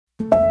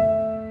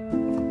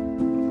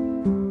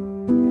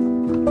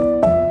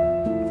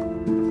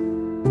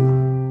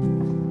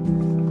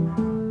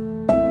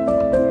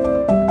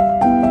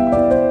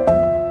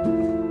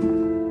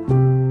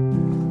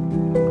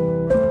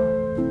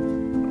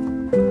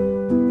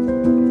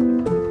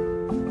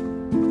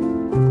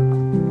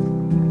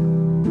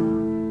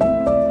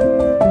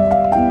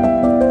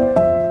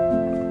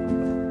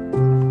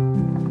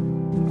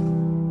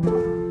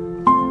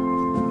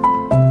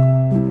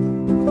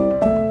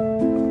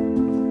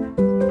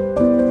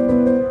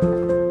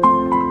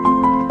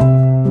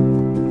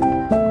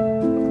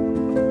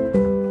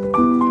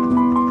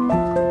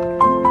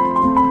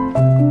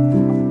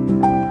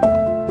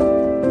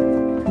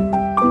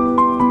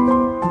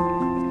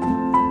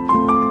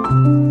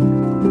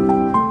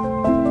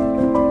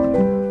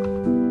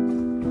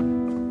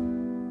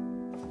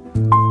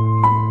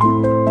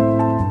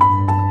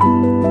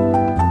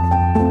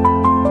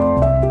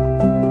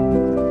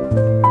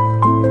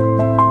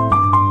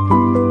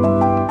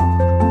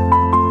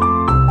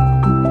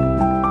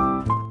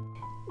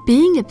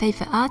Being a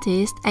paper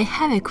artist, I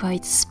have a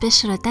quite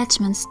special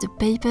attachment to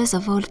papers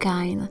of all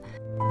kinds.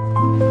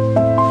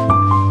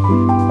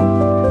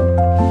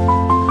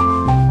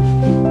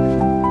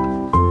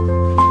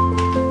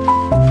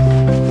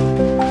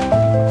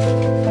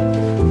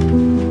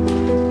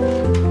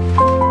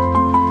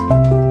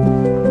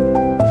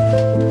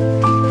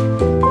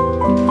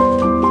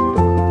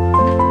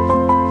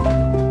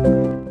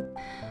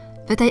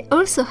 But I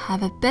also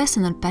have a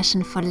personal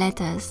passion for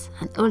letters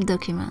and old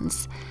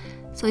documents,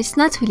 so it's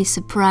not really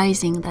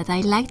surprising that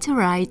I like to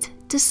write,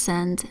 to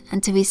send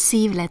and to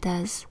receive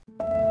letters.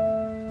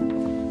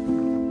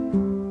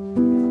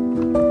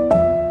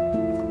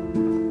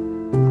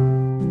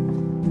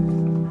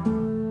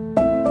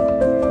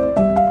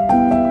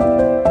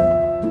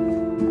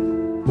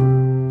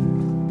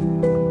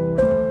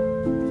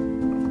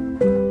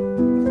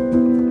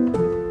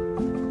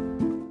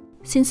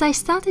 Since I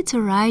started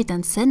to write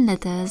and send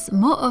letters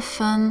more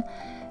often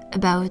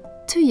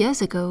about 2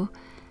 years ago,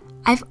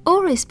 I've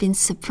always been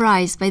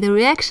surprised by the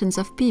reactions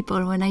of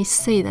people when I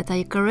say that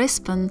I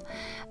correspond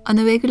on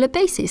a regular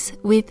basis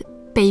with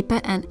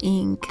paper and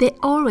ink. They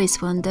always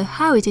wonder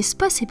how it is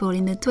possible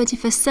in the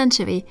 21st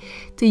century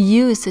to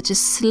use such a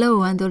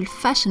slow and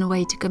old-fashioned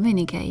way to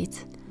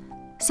communicate.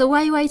 So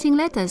why writing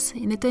letters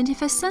in the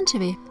 21st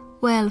century?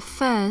 Well,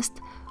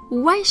 first,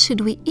 why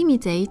should we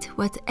imitate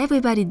what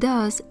everybody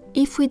does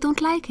if we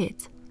don't like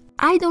it?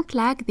 I don't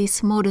like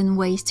these modern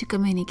ways to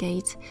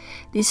communicate,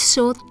 these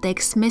short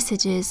text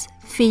messages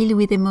filled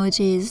with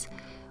emojis,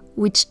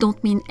 which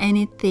don't mean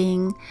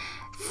anything,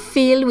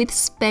 filled with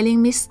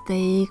spelling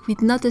mistake,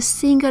 with not a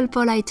single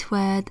polite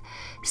word,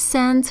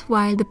 sent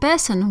while the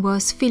person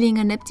was feeling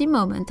an empty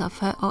moment of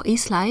her or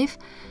his life,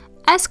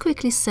 as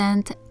quickly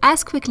sent,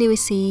 as quickly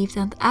received,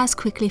 and as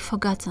quickly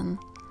forgotten.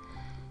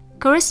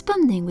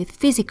 Corresponding with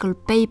physical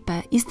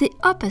paper is the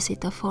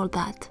opposite of all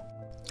that.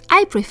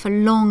 I prefer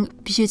long,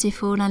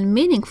 beautiful and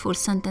meaningful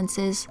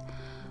sentences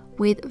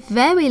with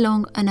very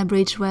long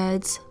unabridged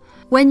words.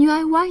 When you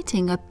are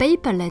writing a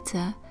paper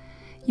letter,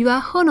 you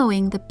are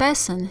honoring the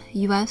person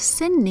you are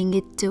sending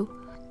it to,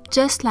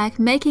 just like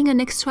making an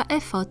extra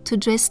effort to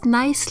dress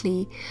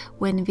nicely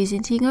when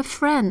visiting a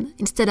friend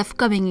instead of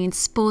coming in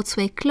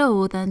sportswear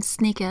clothes and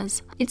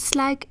sneakers. It's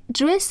like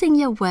dressing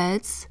your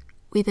words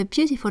with a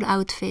beautiful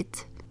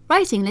outfit.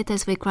 Writing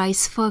letters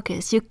requires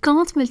focus. You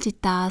can't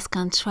multitask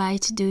and try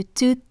to do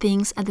two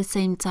things at the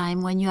same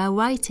time when you are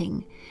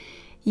writing.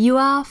 You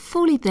are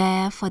fully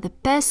there for the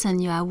person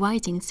you are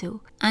writing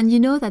to, and you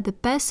know that the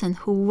person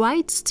who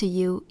writes to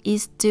you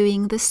is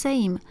doing the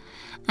same,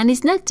 and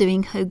is not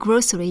doing her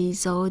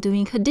groceries or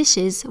doing her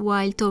dishes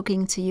while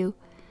talking to you.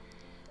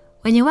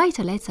 When you write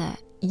a letter,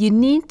 you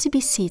need to be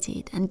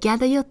seated and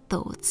gather your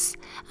thoughts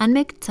and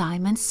make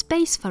time and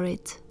space for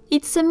it.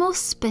 It's the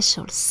most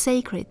special,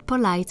 sacred,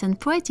 polite and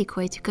poetic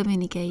way to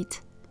communicate.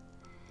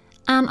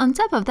 And on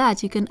top of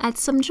that, you can add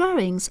some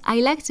drawings. I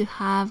like to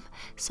have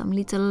some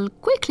little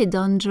quickly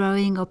done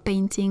drawing or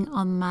painting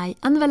on my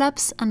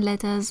envelopes and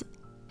letters.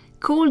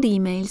 Cold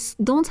emails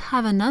don't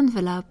have an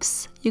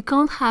envelopes. You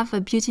can't have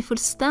a beautiful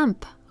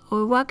stamp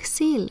or wax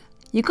seal.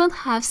 You can't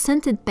have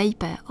scented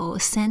paper or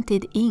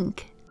scented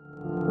ink.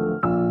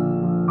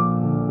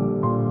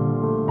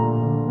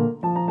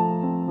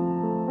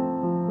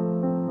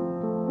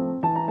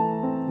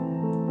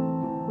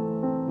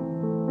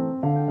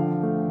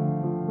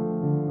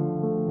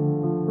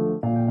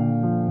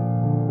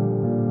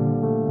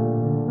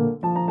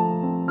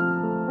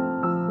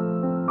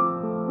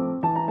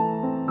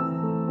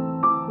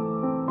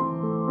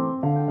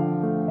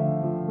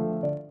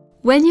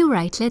 When you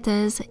write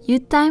letters, you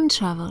time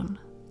travel.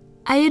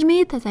 I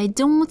admit that I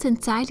don't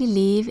entirely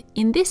live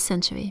in this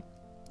century.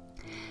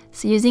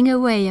 So using a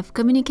way of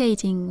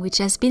communicating which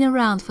has been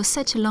around for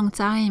such a long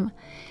time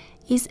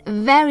is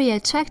very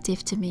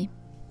attractive to me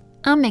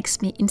and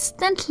makes me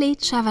instantly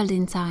travel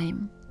in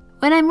time.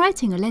 When I'm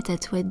writing a letter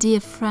to a dear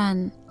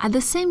friend, at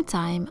the same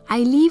time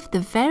I live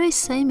the very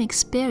same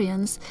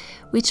experience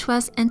which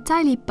was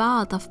entirely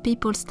part of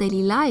people's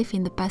daily life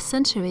in the past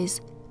centuries.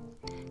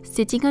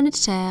 Sitting on a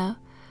chair,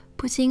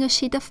 putting a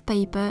sheet of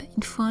paper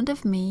in front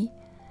of me,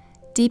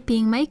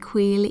 dipping my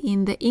quill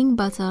in the ink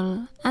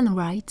bottle and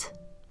write.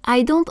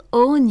 I don't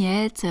own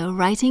yet a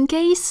writing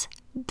case,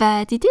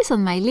 but it is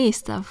on my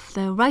list of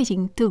the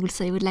writing tools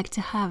I would like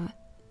to have.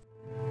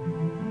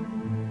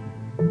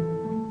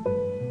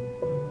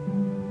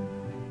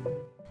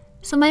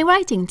 So my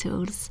writing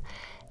tools.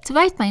 To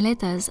write my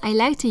letters, I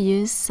like to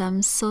use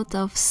some sort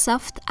of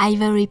soft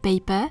ivory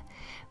paper,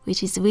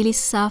 which is really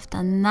soft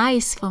and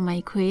nice for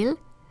my quill.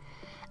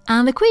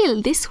 And the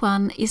quill, this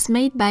one, is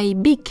made by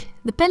Bic,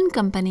 the pen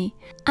company.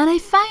 And I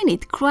find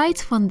it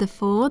quite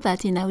wonderful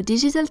that in our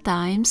digital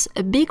times,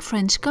 a big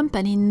French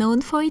company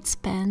known for its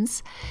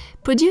pens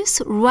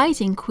produce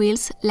writing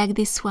quills like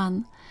this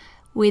one,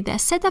 with a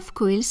set of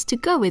quills to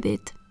go with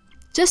it,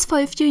 just for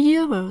a few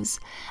euros,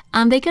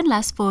 and they can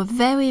last for a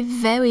very,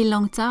 very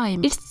long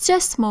time. It's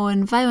just more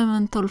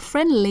environmental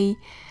friendly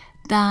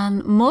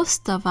than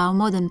most of our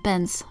modern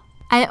pens.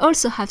 I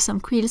also have some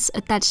quills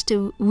attached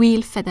to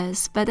wheel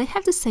feathers, but I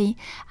have to say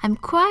I'm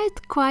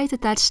quite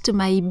attached to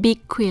my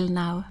big quill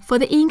now. For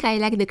the ink, I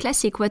like the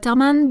classic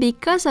Waterman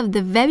because of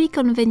the very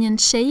convenient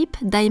shape,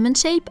 diamond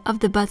shape of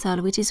the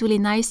bottle, which is really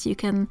nice. You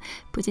can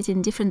put it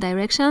in different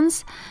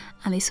directions,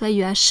 and this way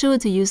you are sure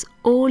to use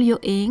all your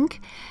ink.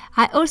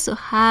 I also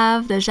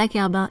have the Jacques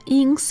Herbin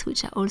inks,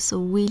 which are also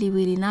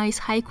really nice,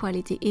 high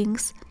quality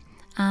inks.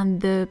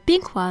 And the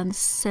pink one,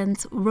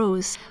 scent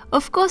rose.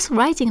 Of course,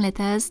 writing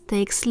letters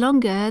takes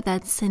longer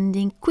than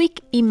sending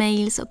quick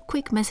emails or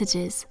quick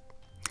messages.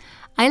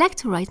 I like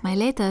to write my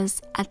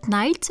letters at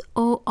night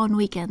or on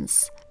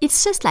weekends.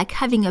 It's just like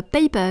having a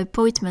paper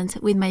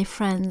appointment with my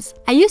friends.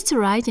 I used to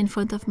write in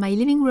front of my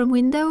living room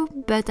window,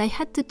 but I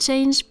had to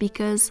change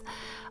because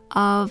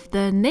of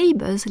the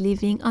neighbors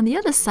living on the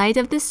other side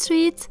of the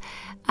street,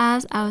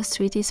 as our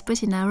street is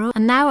pretty narrow,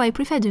 and now I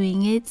prefer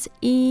doing it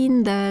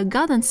in the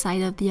garden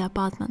side of the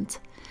apartment,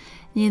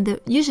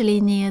 usually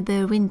near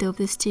the window of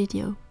the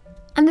studio.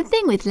 And the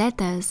thing with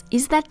letters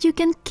is that you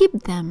can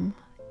keep them,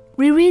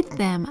 reread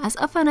them as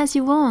often as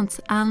you want,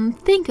 and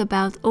think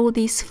about all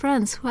these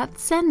friends who have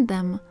sent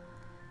them.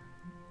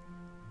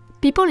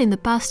 People in the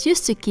past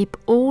used to keep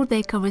all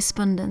their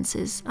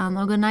correspondences and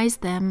organize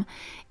them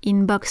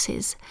in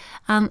boxes.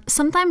 And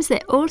sometimes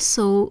they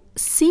also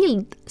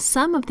sealed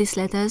some of these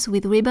letters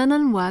with ribbon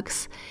and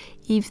wax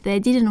if they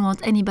didn't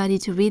want anybody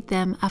to read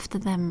them after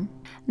them.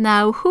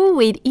 Now, who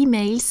read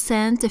emails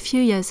sent a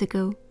few years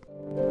ago?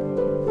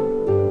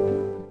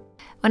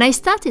 When I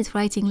started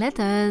writing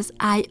letters,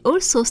 I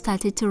also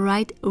started to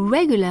write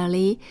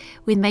regularly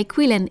with my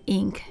quill and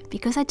ink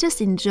because I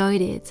just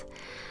enjoyed it.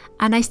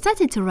 And I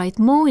started to write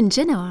more in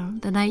general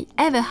than I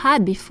ever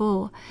had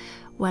before.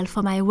 Well,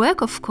 for my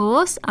work, of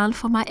course, and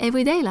for my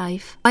everyday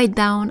life. Write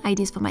down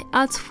ideas for my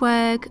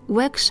artwork,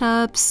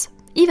 workshops,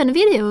 even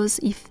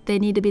videos if they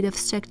need a bit of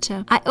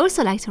structure. I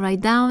also like to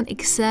write down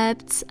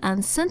excerpts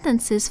and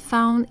sentences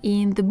found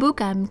in the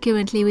book I'm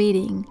currently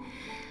reading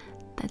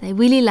that I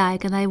really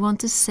like and I want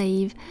to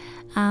save.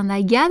 And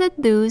I gathered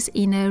those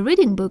in a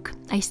reading book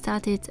I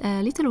started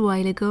a little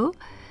while ago.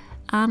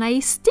 And I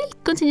still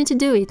continue to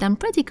do it. I'm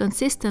pretty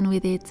consistent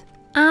with it.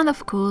 And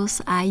of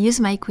course, I use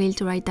my quill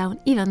to write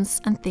down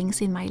events and things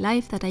in my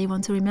life that I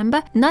want to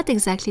remember. Not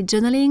exactly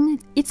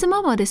journaling. It's a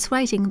more modest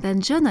writing than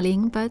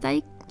journaling, but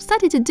I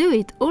started to do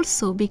it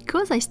also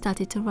because I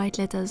started to write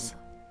letters.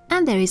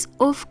 And there is,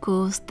 of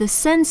course, the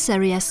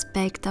sensory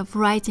aspect of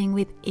writing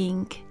with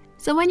ink.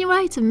 So when you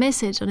write a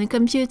message on a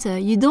computer,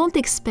 you don't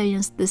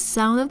experience the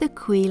sound of the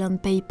quill on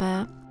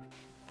paper.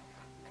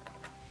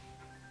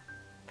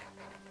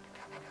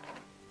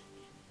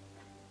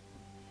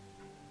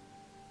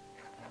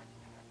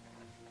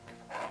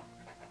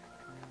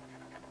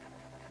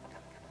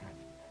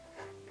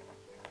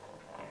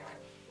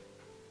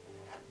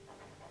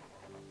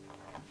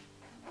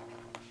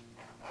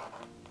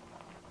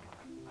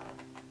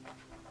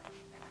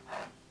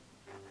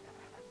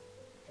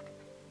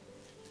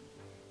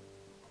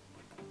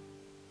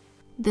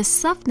 The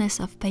softness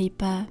of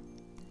paper,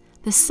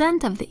 the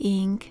scent of the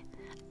ink,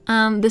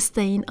 and the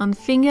stain on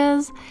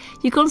fingers.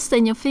 You can't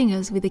stain your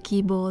fingers with the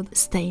keyboard.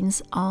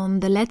 Stains on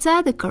the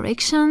letter, the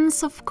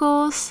corrections, of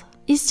course.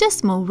 It's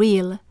just more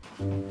real.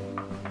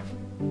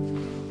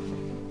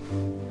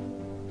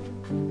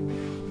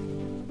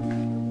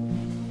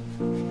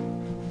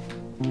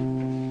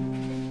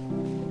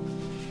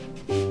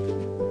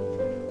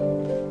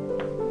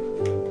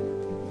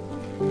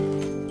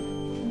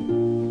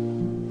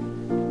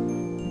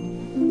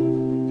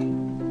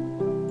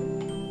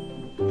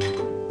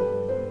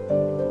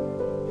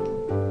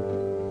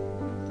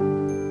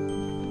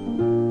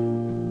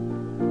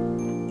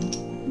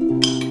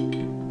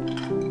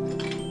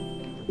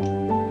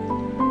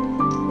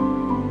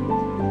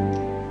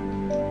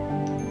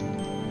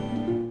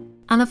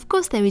 And of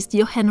course there is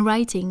your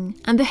handwriting,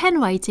 and the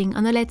handwriting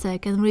on a letter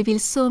can reveal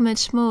so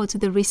much more to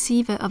the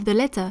receiver of the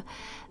letter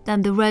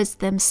than the words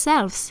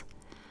themselves.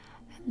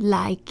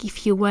 Like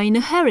if you were in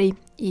a hurry,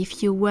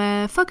 if you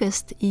were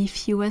focused,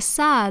 if you were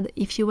sad,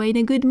 if you were in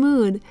a good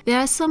mood. There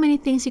are so many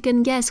things you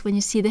can guess when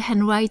you see the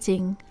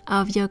handwriting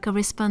of your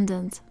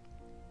correspondent.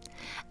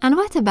 And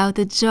what about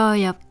the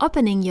joy of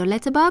opening your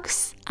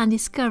letterbox and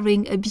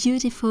discovering a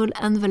beautiful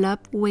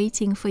envelope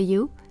waiting for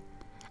you?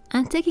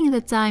 And taking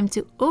the time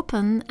to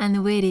open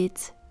and read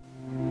it.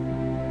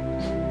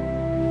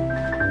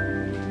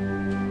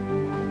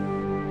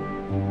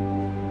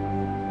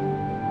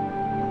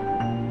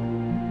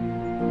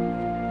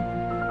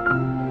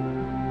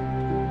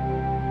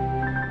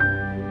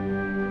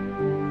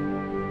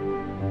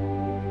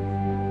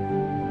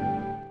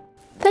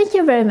 Thank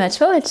you very much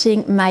for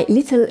watching my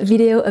little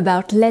video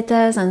about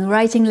letters and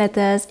writing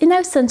letters in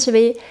our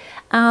century.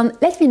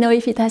 Let me know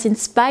if it has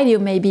inspired you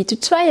maybe to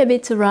try a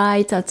bit to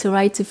write or to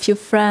write to a few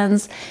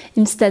friends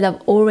instead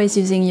of always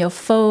using your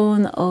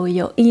phone or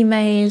your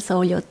emails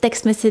or your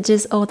text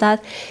messages or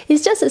that.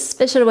 It's just a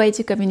special way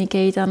to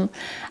communicate, and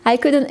I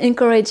couldn't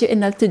encourage you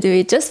enough to do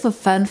it just for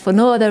fun, for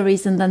no other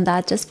reason than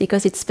that, just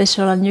because it's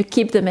special and you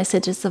keep the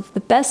messages of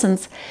the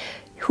persons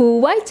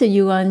who write to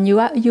you and you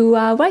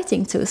are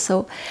writing to.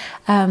 So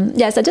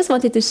yes, I just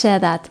wanted to share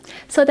that.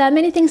 So there are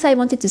many things I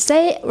wanted to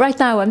say. Right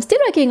now I'm still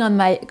working on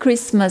my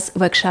Christmas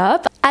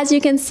workshop. As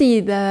you can see,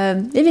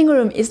 the living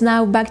room is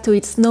now back to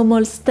its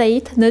normal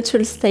state,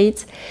 natural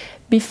state,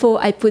 before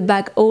I put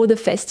back all the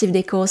festive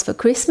decors for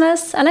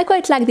Christmas. And I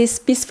quite like this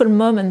peaceful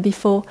moment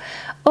before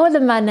all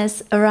the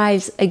madness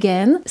arrives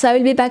again. So I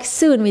will be back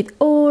soon with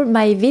all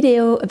my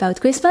video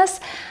about Christmas.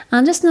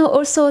 And just know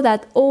also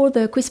that all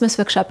the Christmas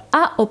workshops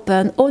are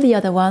open, all the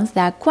other ones.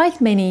 There are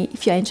quite many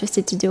if you're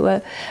interested to do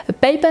a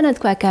paper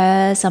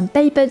nutcracker, some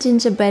paper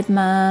gingerbread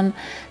man,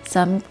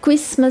 some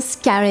Christmas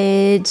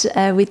carriage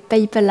with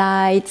paper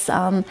lights,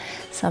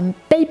 some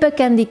paper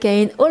candy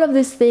cane, all of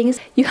these things.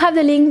 You have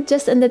the link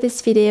just under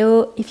this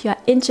video if you are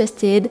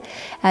interested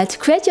to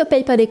create your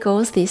paper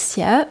decors this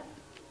year.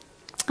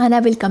 And I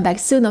will come back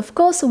soon, of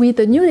course, with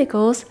the new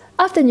decors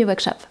of the new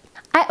workshop.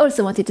 I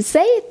also wanted to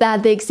say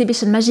that the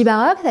exhibition Magie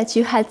Baroque that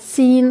you had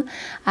seen,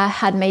 I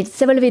had made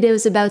several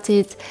videos about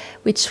it,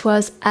 which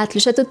was at Le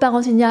Château de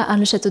Parentignac and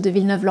Le Château de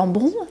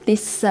Villeneuve-Lambron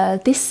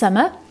this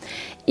summer,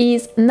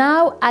 is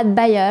now at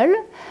Bailleul,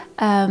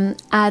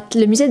 at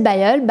Le Musée de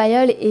Bailleul.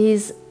 Bailleul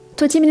is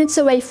 20 minutes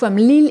away from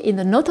Lille in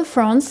the north of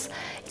France.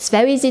 It's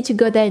very easy to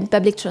go there in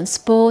public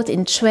transport,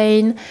 in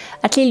train.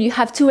 At Lille you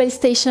have two rail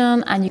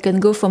stations and you can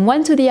go from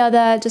one to the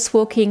other, just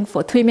walking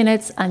for 3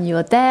 minutes and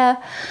you're there.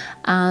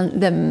 And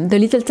the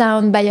little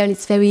town Bailleul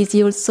is very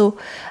easy also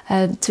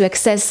to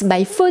access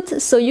by foot.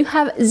 So you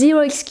have zero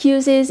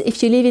excuses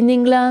if you live in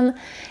England,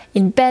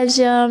 in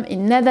Belgium,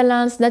 in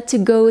Netherlands, not to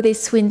go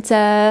this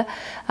winter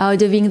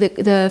during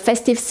the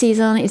festive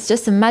season. It's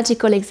just a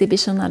magical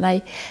exhibition and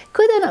I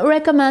couldn't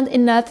recommend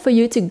enough for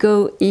you to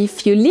go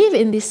if you live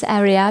in this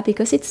area,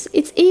 because it's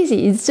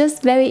easy, it's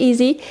just very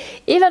easy.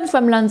 Even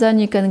from London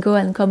you can go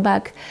and come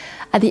back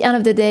at the end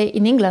of the day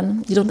in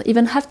England. You don't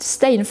even have to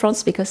stay in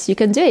France because you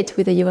can do it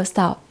with a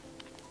Eurostar.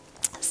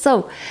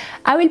 So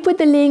I will put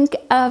the link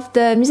of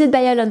the Musée de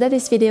Bailleul under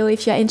this video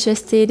if you are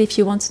interested, if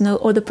you want to know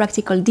all the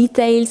practical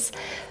details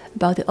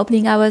about the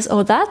opening hours,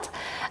 all that.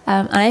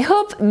 And I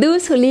hope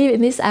those who live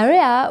in this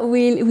area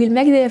will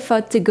make the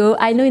effort to go.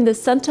 I know in the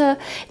center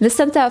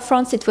of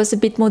France it was a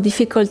bit more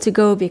difficult to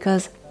go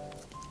because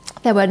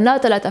there were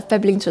not a lot of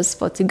public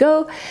transport to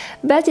go,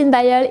 but in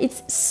Bailleul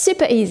it's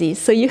super easy,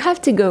 so you have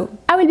to go.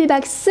 I will be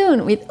back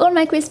soon with all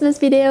my Christmas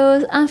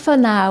videos, and for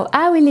now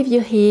I will leave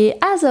you here.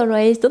 As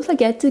always, don't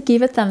forget to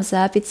give a thumbs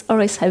up, it's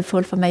always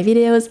helpful for my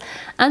videos,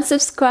 and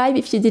subscribe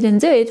if you didn't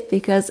do it,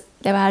 because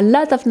there are a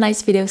lot of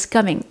nice videos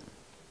coming.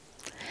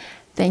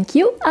 Thank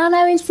you, and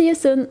I will see you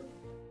soon.